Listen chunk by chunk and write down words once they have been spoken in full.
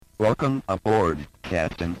Welcome aboard,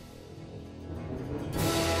 Captain.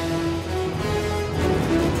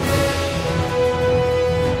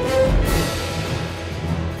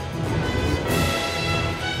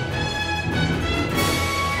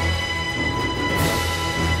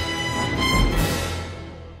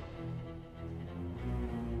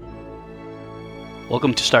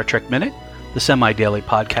 Welcome to Star Trek Minute, the semi-daily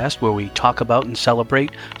podcast where we talk about and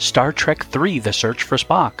celebrate Star Trek III: The Search for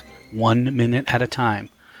Spock, 1 minute at a time.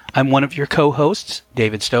 I'm one of your co-hosts,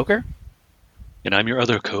 David Stoker. And I'm your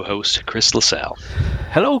other co-host, Chris LaSalle.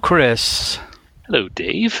 Hello, Chris. Hello,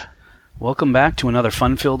 Dave. Welcome back to another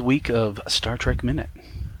fun-filled week of Star Trek Minute.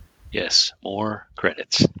 Yes, more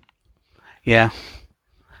credits. Yeah.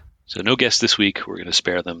 So no guests this week. We're going to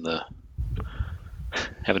spare them the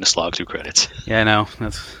having to slog through credits. Yeah, I know.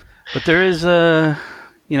 But there is,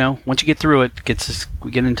 once you get through it,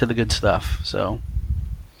 we get into the good stuff. So.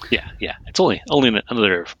 Yeah. It's only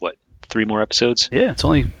another 3 more episodes? Yeah, it's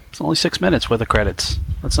only 6 minutes worth of credits.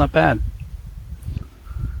 That's not bad.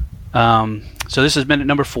 So this is minute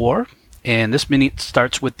number 4, and this minute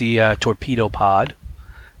starts with the torpedo pod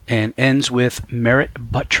and ends with Merritt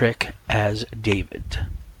Buttrick as David.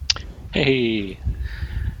 Hey.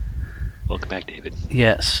 Welcome back, David.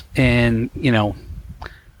 Yes, and,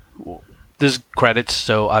 there's credits,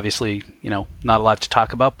 so obviously, not a lot to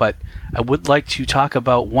talk about, but I would like to talk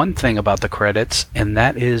about one thing about the credits, and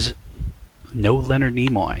that is no Leonard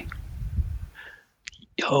Nimoy.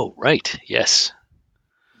 Oh, right, yes.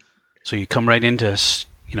 So you come right into,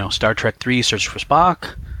 Star Trek III: Search for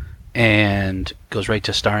Spock, and goes right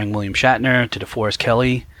to starring William Shatner, to DeForest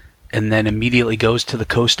Kelley, and then immediately goes to the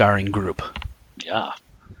co-starring group. Yeah.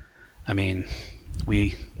 I mean,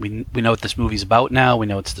 we know what this movie's about now. We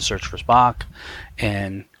know it's the search for Spock.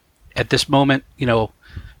 And at this moment,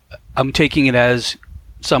 I'm taking it as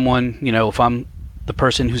someone, if I'm the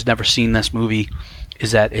person who's never seen this movie,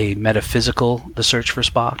 is that a metaphysical, the search for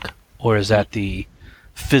Spock? Or is that the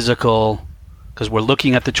physical, because we're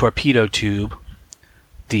looking at the torpedo tube,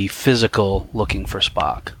 the physical looking for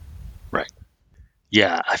Spock? Right.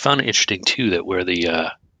 Yeah, I found it interesting, too, that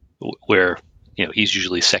where he's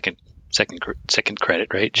usually second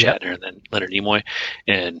credit, right? Yep. Shatner and then Leonard Nimoy,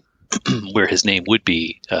 and where his name would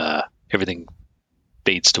be, everything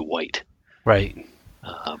fades to white. Right.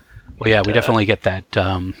 We definitely get that.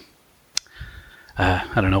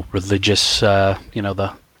 Religious.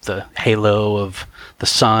 The halo of the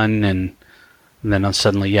sun, and then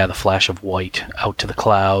suddenly, the flash of white out to the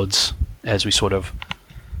clouds as we sort of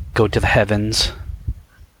go to the heavens.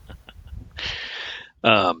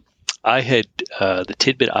 I had the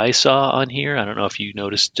tidbit I saw on here. I don't know if you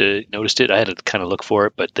noticed it. I had to kind of look for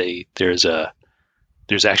it, but there's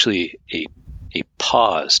actually a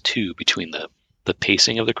pause too between the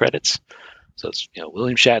pacing of the credits. So it's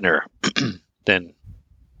William Shatner, then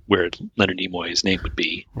where Leonard Nimoy's name would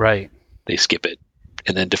be. Right. They skip it,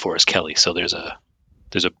 and then DeForest Kelley. So there's a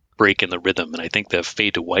break in the rhythm, and I think the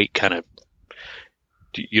fade to white kind of.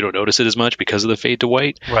 You don't notice it as much because of the fade to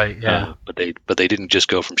white, right? Yeah, but they didn't just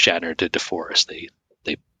go from Shatner to DeForest. They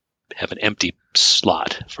have an empty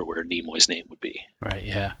slot for where Nimoy's name would be. Right.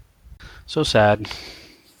 Yeah. So sad.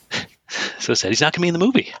 So sad. He's not going to be in the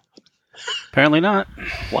movie. Apparently not.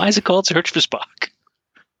 Why is it called Search for Spock?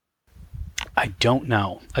 I don't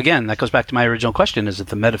know. Again, that goes back to my original question: is it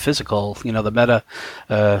the metaphysical?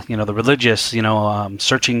 The religious? I'm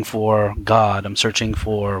searching for God. I'm searching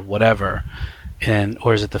for whatever.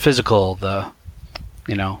 Or is it the physical? They're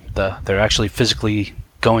actually physically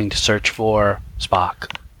going to search for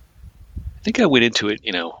Spock. I think I went into it.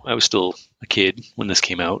 I was still a kid when this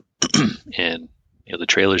came out, and the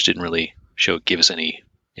trailers didn't really give us any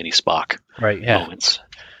Spock moments.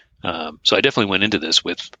 So I definitely went into this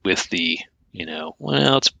with the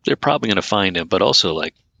they're probably going to find him, but also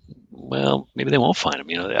maybe they won't find him.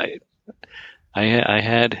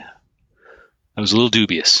 I was a little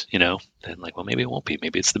dubious, and maybe it won't be.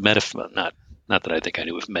 Maybe it's the not that I think I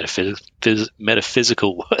knew what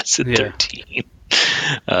metaphysical was at 13.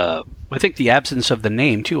 I think the absence of the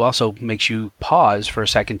name too also makes you pause for a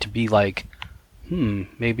second to be like,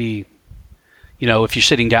 maybe, if you're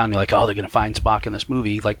sitting down, you're like, oh, they're going to find Spock in this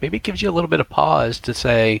movie. Like maybe it gives you a little bit of pause to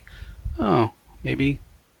say, oh, maybe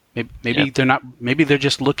they're not. Maybe they're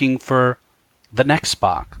just looking for the next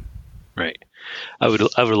Spock. Right. I would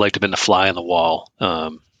have liked to have been the fly on the wall.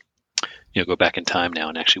 Go back in time now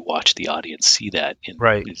and actually watch the audience see that.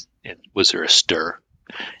 Right. And was there a stir,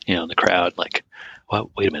 in the crowd? Like,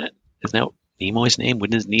 well, wait a minute. Isn't that Nimoy's name?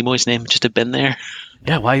 Wouldn't his Nimoy's name just have been there?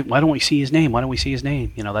 Yeah. Why don't we see his name? Why don't we see his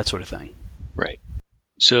name? That sort of thing. Right.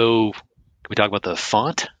 So, can we talk about the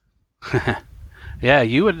font? Yeah,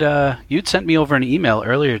 you'd sent me over an email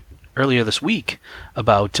earlier this week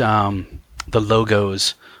about the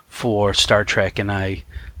logos for Star Trek, and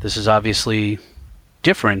this is obviously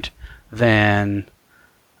different than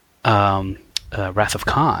Wrath of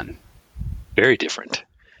Khan. Very different.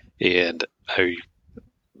 And I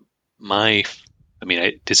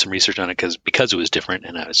did some research on it because it was different,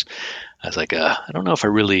 and I was like, I don't know if I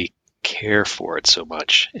really care for it so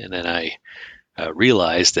much. And then I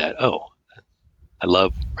realized that, I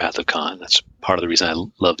love Wrath of Khan. That's part of the reason I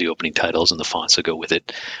love the opening titles and the fonts that go with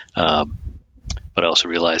it. But I also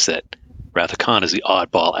realized that Wrath of Khan is the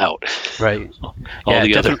oddball out. Right. All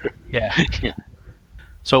the other. Yeah. Yeah.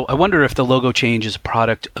 So I wonder if the logo change is a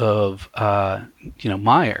product of,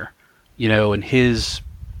 Meyer, and his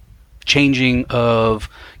changing of,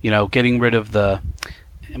 getting rid of I'm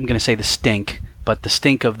going to say the stink, but the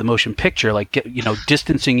stink of the motion picture, like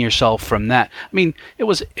distancing yourself from that. I mean, it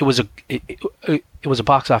was a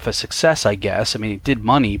box office success, I guess. I mean, it did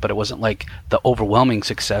money, but it wasn't like the overwhelming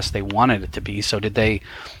success they wanted it to be. So did they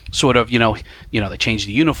sort of, they changed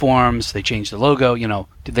the uniforms, they changed the logo,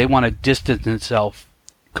 did they want to distance themselves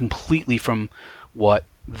completely from what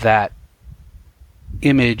that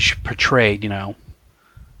image portrayed, Well,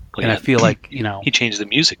 and yeah. I feel like, He changed the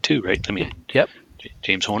music too, right? I mean, Yep.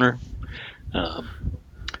 James Horner.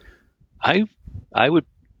 I would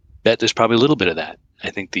bet there's probably a little bit of that.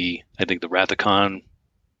 I think the Wrath of Khan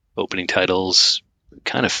opening titles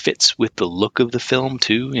kind of fits with the look of the film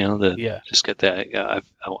too. Just get that.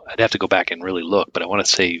 I'd have to go back and really look, but I want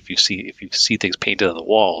to say if you see things painted on the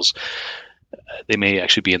walls, they may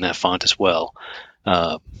actually be in that font as well.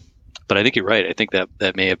 But I think you're right. I think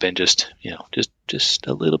that may have been just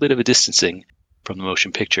a little bit of a distancing from the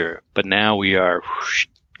motion picture. But now we are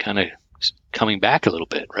kind of coming back a little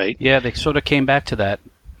bit, right? Yeah, they sort of came back to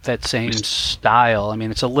that same style. I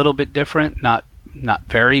mean, it's a little bit different, not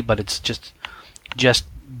very, but it's just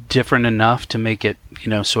different enough to make it,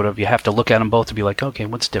 sort of, you have to look at them both to be like, okay,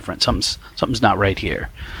 what's different? Something's not right here.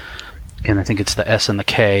 And I think it's the S and the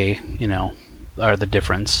K, are the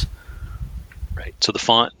difference. Right. So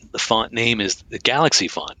the font name is the Galaxy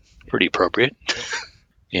font. Pretty appropriate.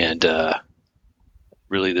 And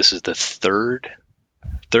really, this is the third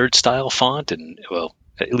style font, and well,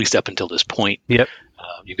 at least up until this point. Yep.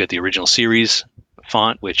 You've got the original series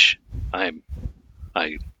font, which I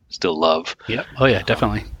still love. Yep. Oh yeah,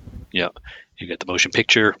 definitely. Yep. You got the motion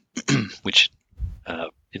picture, which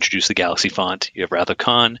introduced the Galaxy font. You have Wrath of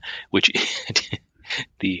Khan, which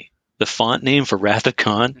the font name for Wrath of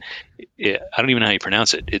Khan, I don't even know how you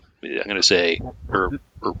pronounce it. I'm going to say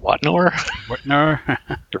Urwatnor. Whitnor.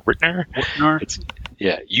 It's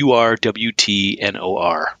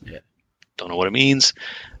URWTNOR. Yeah. Don't know what it means.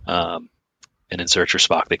 And in Search for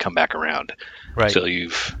Spock, they come back around. Right. So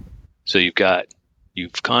you've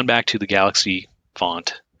gone back to the Galaxy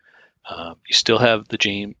font. You still have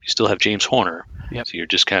James Horner. Yep. So you're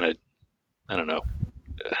just kind of, I don't know.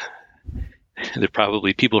 They're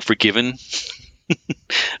probably people are forgiven.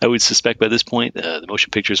 I would suspect by this point, the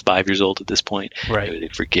motion picture is 5 years old at this point. Right.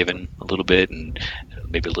 They've forgiven a little bit, and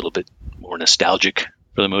maybe a little bit more nostalgic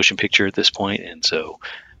for the motion picture at this point. And so,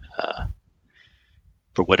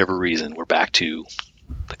 for whatever reason, we're back to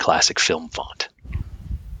the classic film font.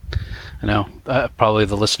 I know. Probably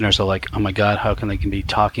the listeners are like, "Oh my God, how can they be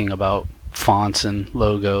talking about fonts and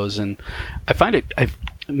logos?" And I find it.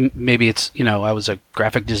 Maybe it's I was a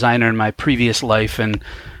graphic designer in my previous life and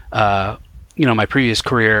my previous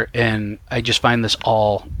career, and I just find this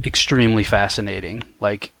all extremely fascinating.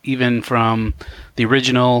 Like even from the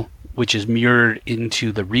original, which is mirrored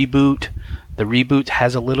into the reboot. The reboot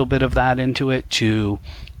has a little bit of that into it, to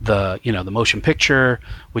the the motion picture,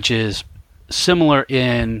 which is similar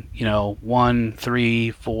in 1,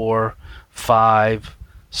 3, 4, 5,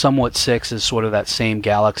 somewhat 6 is sort of that same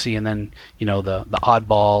galaxy, and then the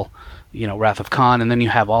oddball, Wrath of Khan, and then you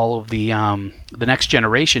have all of the next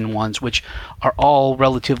generation ones, which are all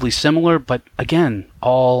relatively similar, but again,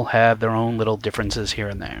 all have their own little differences here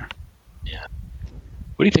and there. Yeah.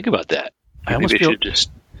 What do you think about that? I almost feel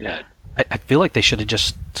I feel like they should have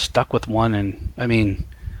just stuck with one, and I mean,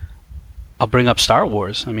 I'll bring up Star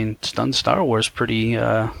Wars. I mean, it's done Star Wars pretty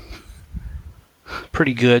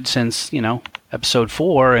good since Episode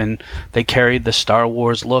 4, and they carried the Star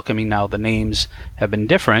Wars look. I mean, now the names have been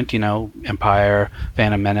different, Empire,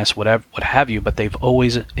 Phantom Menace, what have you, but they've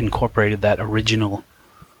always incorporated that original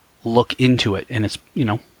look into it, and it's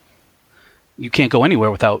you can't go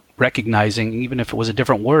anywhere without recognizing, even if it was a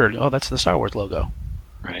different word. Oh, that's the Star Wars logo.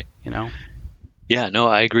 Right. Yeah, no,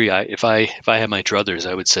 I agree. If I had my druthers,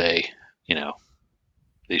 I would say,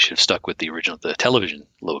 they should have stuck with the original, the television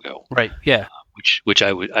logo. Right. Yeah. which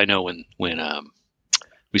I know when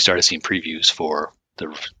we started seeing previews for the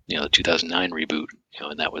 2009 reboot,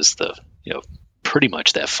 and that was the pretty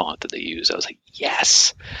much that font that they use. I was like,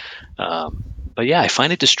 yes. But yeah, I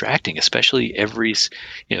find it distracting, especially every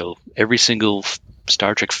single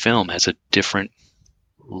Star Trek film has a different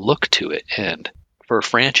look to it, and for a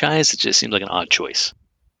franchise, it just seems like an odd choice.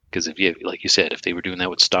 Because like you said, if they were doing that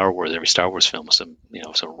with Star Wars, every Star Wars film was some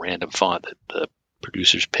random font that the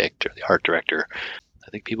producers picked or the art director, I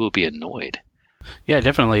think people would be annoyed. Yeah,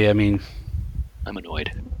 definitely. I mean, I'm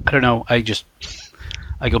annoyed. I don't know. I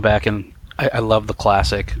go back and I love the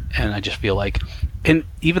classic, and I just feel like, and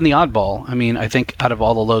even the oddball. I mean, I think out of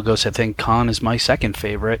all the logos, I think Khan is my second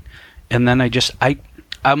favorite, and then I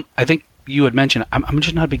think you had mentioned I'm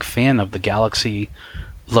just not a big fan of the Galaxy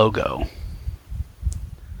logo.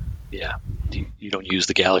 Yeah. You don't use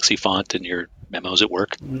the Galaxy font in your memos at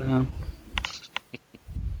work? No.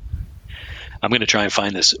 I'm going to try and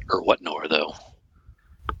find this Whatnor, though.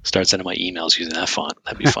 Start sending my emails using that font.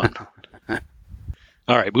 That'd be fun.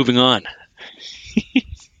 All right, moving on.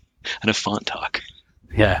 Enough font talk.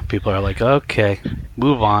 Yeah, people are like, okay,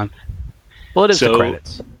 move on. Well, it is the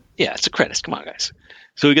credits. Yeah, it's the credits. Come on, guys.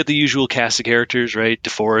 So we got the usual cast of characters, right?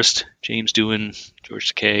 DeForest, James Doohan,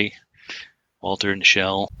 George Takei, Walter,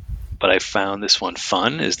 Nichelle. But I found this one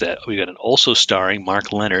fun, is that we got an also starring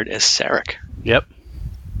Mark Leonard as Sarek. Yep.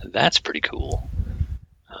 That's pretty cool.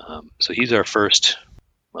 So he's our first,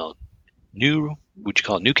 would you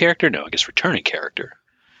call it new character? No, I guess returning character.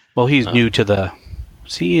 Well, he's new to the...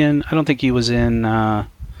 I don't think he was in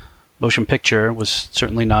motion picture, was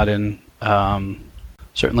certainly not in...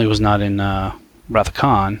 certainly was not in Wrath of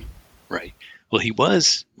Khan. Right. Well,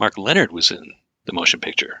 Mark Leonard was in the motion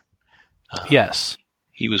picture. Yes.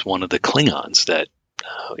 He was one of the Klingons that,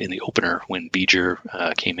 in the opener, when Beeger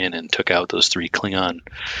came in and took out those 3 Klingon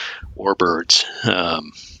warbirds,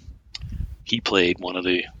 he played one of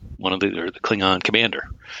the Klingon commander.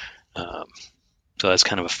 So that's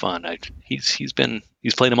kind of a fun. He's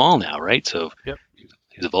played them all now, right? So yep.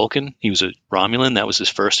 He's a Vulcan. He was a Romulan. That was his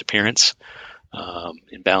first appearance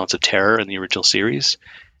in Balance of Terror in the original series,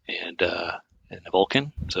 and a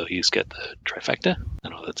Vulcan. So he's got the trifecta. I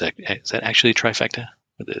don't know. Is that actually a trifecta?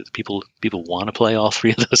 People want to play all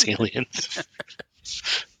 3 of those aliens.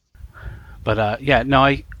 But I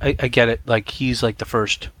get it. Like, he's like the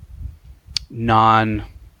first non-previous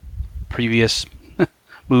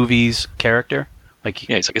movies character. Like,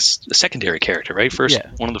 yeah, he's like a secondary character, right?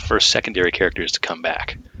 One of the first secondary characters to come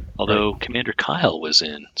back. Although right. Commander Kyle was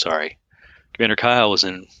in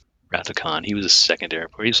Wrath of Khan. He was a secondary,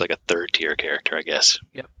 he was like a third-tier character, I guess.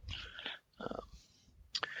 Yep.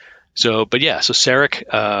 So Sarek,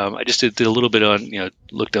 I just did a little bit on,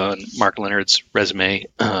 looked on Mark Leonard's resume.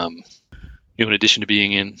 In addition to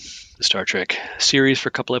being in the Star Trek series for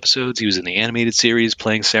a couple episodes, he was in the animated series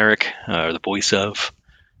playing Sarek, or the voice of.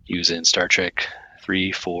 He was in Star Trek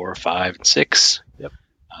 3, 4, 5, and 6. Yep.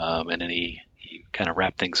 And then he kind of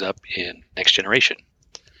wrapped things up in Next Generation.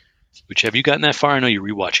 Which, have you gotten that far? I know you're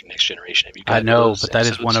rewatching Next Generation. Have you gotten I know, those but that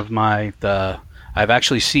episodes? is one of I've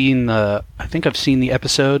actually seen I think I've seen the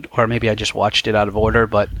episode, or maybe I just watched it out of order,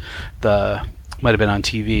 but might have been on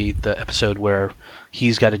TV, the episode where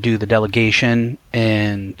he's got to do the delegation,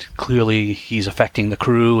 and clearly he's affecting the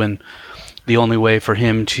crew, and the only way for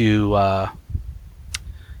him to,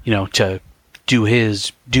 to do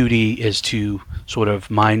his duty is to sort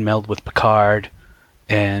of mind meld with Picard,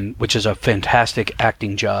 and which is a fantastic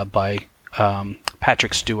acting job by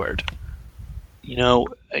Patrick Stewart.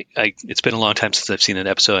 It's been a long time since I've seen that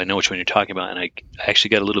episode. I know which one you're talking about, and I actually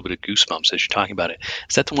got a little bit of goosebumps as you're talking about it.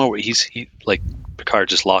 Is that the one where Picard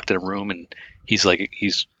just locked in a room and he's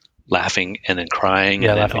laughing and then crying,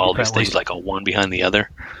 and then all these things like one behind the other?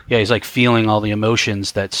 Yeah, he's like feeling all the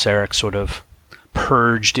emotions that Sarek sort of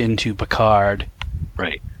purged into Picard.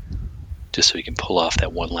 Right. Just so he can pull off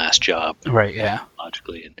that one last job. Right, yeah.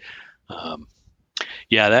 Logically. And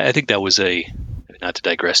I think that was not to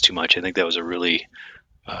digress too much, I think that was a really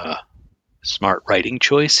smart writing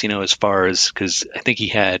choice, as far as, because I think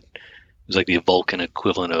it was like the Vulcan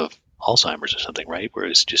equivalent of Alzheimer's or something, right? Where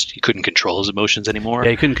it's just, he couldn't control his emotions anymore.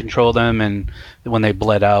 Yeah, he couldn't control them, and when they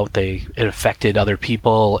bled out, it affected other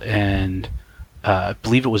people, and I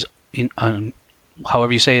believe it was,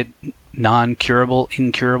 however you say it, non-curable,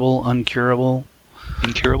 incurable, uncurable?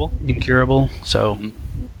 Incurable. So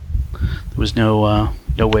there was no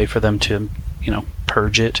way for them to,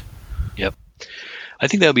 purge it. Yep. I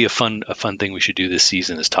think that would be a fun thing we should do this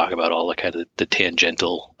season, is talk about all the kind of the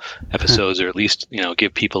tangential episodes, or at least,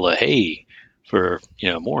 give people for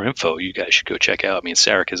more info, you guys should go check out. I mean,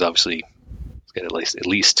 Sarek is obviously got at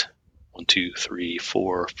least 1, 2, 3,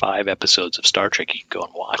 4, 5 episodes of Star Trek you can go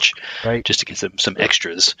and watch, Right. just to get some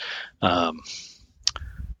extras. And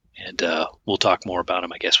we'll talk more about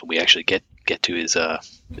him, I guess, when we actually get to his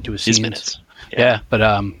scenes. minutes. Yeah,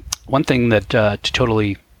 but one thing that to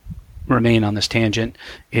totally remain on this tangent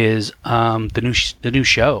is the new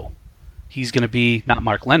show. He's going to be not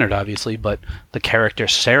Mark Leonard, obviously, but the character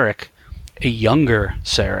Sarek, a younger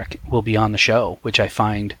Sarek, will be on the show, which I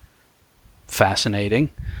find fascinating,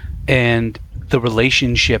 and the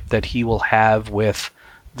relationship that he will have with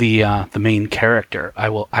the main character,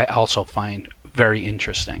 I also find very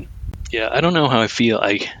interesting. Yeah, I don't know how I feel.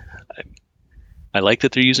 I like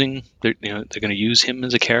that they're going to use him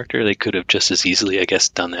as a character. They could have just as easily, I guess,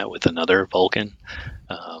 done that with another Vulcan.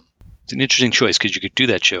 It's an interesting choice because you could do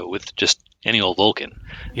that show with just any old Vulcan.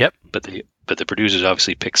 Yep. But the producers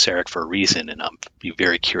obviously picked Sarek for a reason, and I'm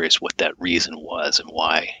very curious what that reason was and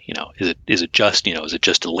why. Is it just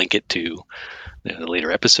to link it to the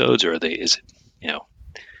later episodes, or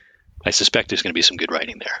I suspect there's going to be some good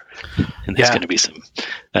writing there, and there's going to be some.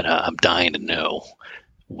 And I'm dying to know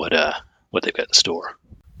what they've got in store.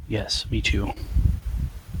 Yes, me too. Do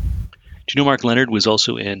you know Mark Leonard was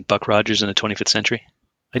also in Buck Rogers in the 25th Century?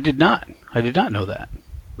 I did not know that.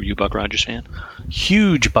 Were you a Buck Rogers fan?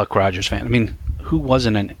 Huge Buck Rogers fan. I mean, who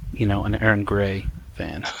wasn't an Aaron Gray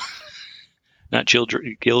fan? Not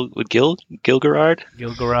Gilgerard? Gilgerard.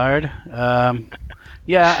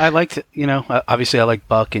 Yeah, I liked it. Obviously I like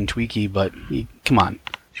Buck and Tweaky, but come on.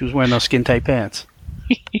 She was wearing those skin tight pants.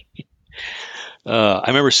 I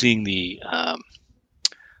remember seeing the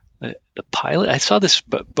pilot. I saw this,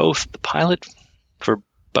 both the pilot for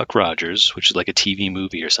Buck Rogers, which is like a TV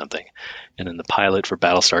movie or something, and then the pilot for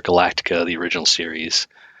Battlestar Galactica, the original series.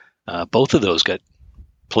 Both of those got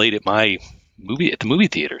played at the movie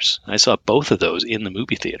theaters. I saw both of those in the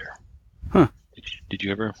movie theater. Huh? Did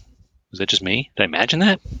you ever? Was that just me? Did I imagine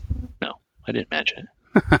that? No, I didn't imagine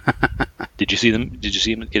it. Did you see them? Did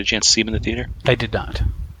you get a chance to see them in the theater? I did not.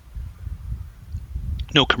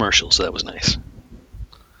 No commercials, so that was nice.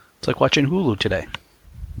 It's like watching Hulu today.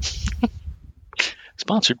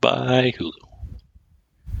 Sponsored by Hulu.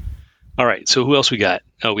 All right, so who else we got?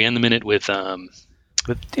 Oh, we end the minute with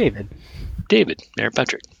David. Aaron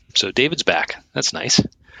Patrick. So David's back. That's nice.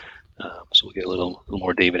 So we'll get a little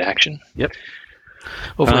more David action. Yep.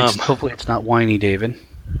 Hopefully it's not whiny David.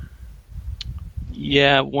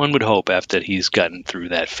 Yeah, one would hope after he's gotten through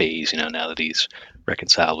that phase, now that he's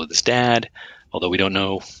reconciled with his dad. Although we don't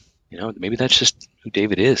know, maybe that's just who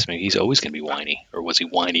David is. Maybe he's always going to be whiny. Or was he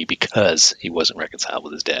whiny because he wasn't reconciled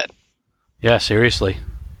with his dad? Yeah, seriously.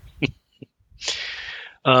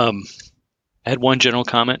 I had one general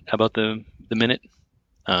comment about the minute.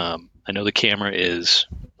 I know the camera is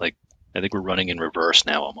I think we're running in reverse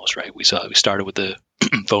now almost, right? We started with the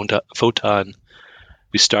photon.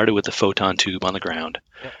 We started with the photon tube on the ground.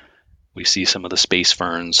 Yep. We see some of the space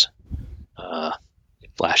ferns. It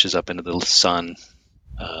flashes up into the sun.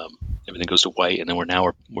 Everything goes to white, and then we're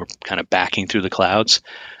kind of backing through the clouds.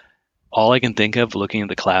 All I can think of looking at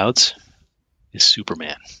the clouds is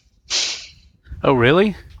Superman. Oh,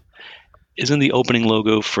 really? Isn't the opening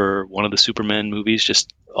logo for one of the Superman movies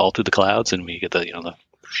just all through the clouds, and we get the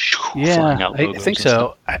flying out logos? I think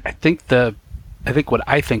so. I think what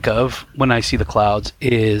I think of when I see the clouds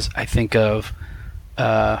is I think of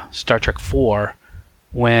Star Trek 4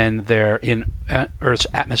 when they're in Earth's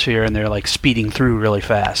atmosphere and they're like speeding through really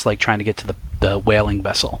fast, like trying to get to the whaling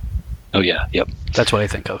vessel. Oh yeah, yep. That's what I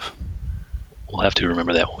think of. We'll have to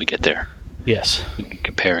remember that when we get there. Yes. We can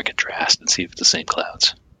compare and contrast and see if it's the same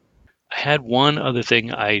clouds. I had one other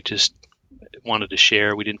thing I just wanted to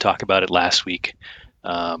share. We didn't talk about it last week.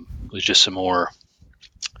 It was just some more,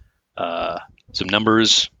 some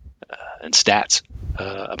numbers and stats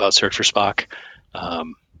about Search for Spock.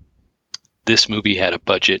 This movie had a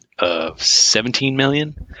budget of $17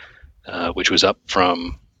 million, which was up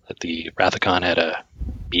from the Rathacon had a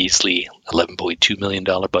measly $11.2 million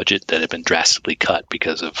budget that had been drastically cut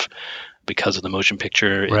because of the motion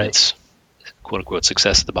picture and its quote unquote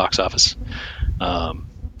success at the box office.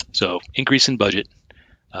 So increase in budget.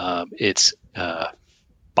 Its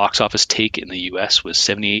box office take in the U.S. was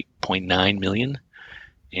 $78.9 million,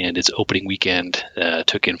 and its opening weekend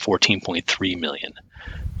took in $14.3 million.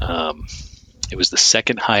 It was the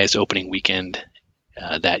second highest opening weekend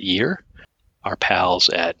that year. Our pals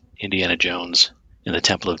at Indiana Jones and the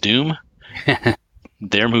Temple of Doom,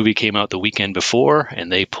 their movie came out the weekend before,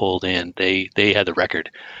 and they pulled in. They had the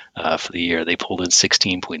record for the year. They pulled in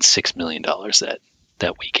 $16.6 million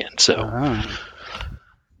that weekend. So,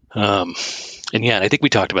 and yeah, I think we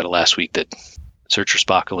talked about it last week that Search for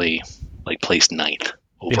Spock only placed 9th,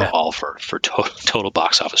 overall for total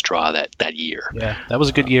box office draw that year. Yeah, that was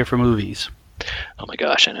a good year for movies. Oh my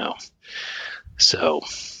gosh, I know. So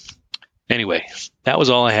anyway, that was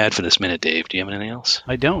all I had for this minute, Dave. Do you have anything else?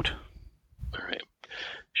 I don't. All right.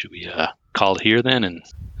 Should we call it here then? And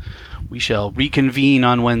we shall reconvene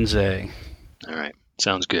on Wednesday. All right.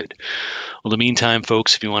 Sounds good. Well, in the meantime,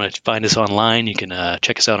 folks, if you want to find us online, you can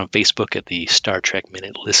check us out on Facebook at the Star Trek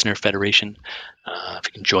Minute Listener Federation. If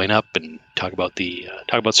you can join up and talk about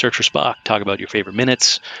Search for Spock, talk about your favorite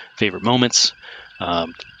minutes, favorite moments.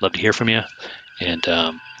 Love to hear from you. And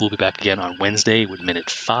we'll be back again on Wednesday with Minute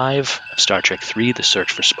 5 of Star Trek 3, The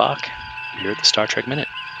Search for Spock, here at the Star Trek Minute.